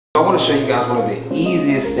to show you guys one of the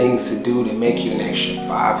easiest things to do to make you an extra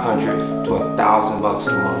 $500 to $1,000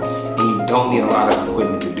 a month, and you don't need a lot of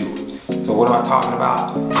equipment to do it. So what am I talking about?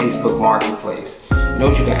 Facebook Marketplace. You know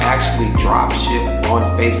what, you can actually drop ship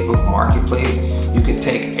on Facebook Marketplace. You can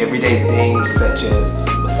take everyday things such as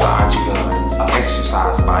massage guns,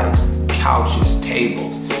 exercise bikes, couches,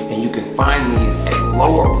 tables, and you can find these at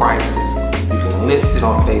lower prices. You can list it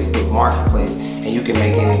on Facebook Marketplace, and you can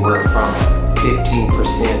make anywhere from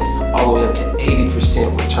 15% all the way up to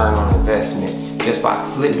 80% return on investment just by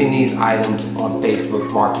flipping these items on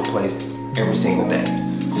Facebook Marketplace every single day.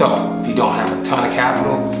 So if you don't have a ton of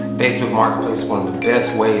capital, Facebook Marketplace is one of the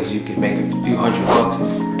best ways you can make a few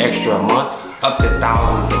 $100 extra a month, up to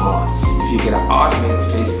thousands a month. If you get an automated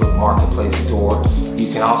Facebook Marketplace store,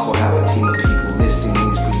 you can also have a team of people listing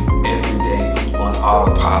these for you every day on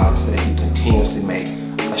autopilot so that you continuously make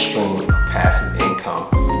a stream of passive income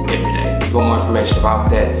every day. If you want more information about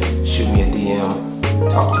that, shoot me a DM.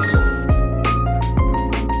 Talk to you soon.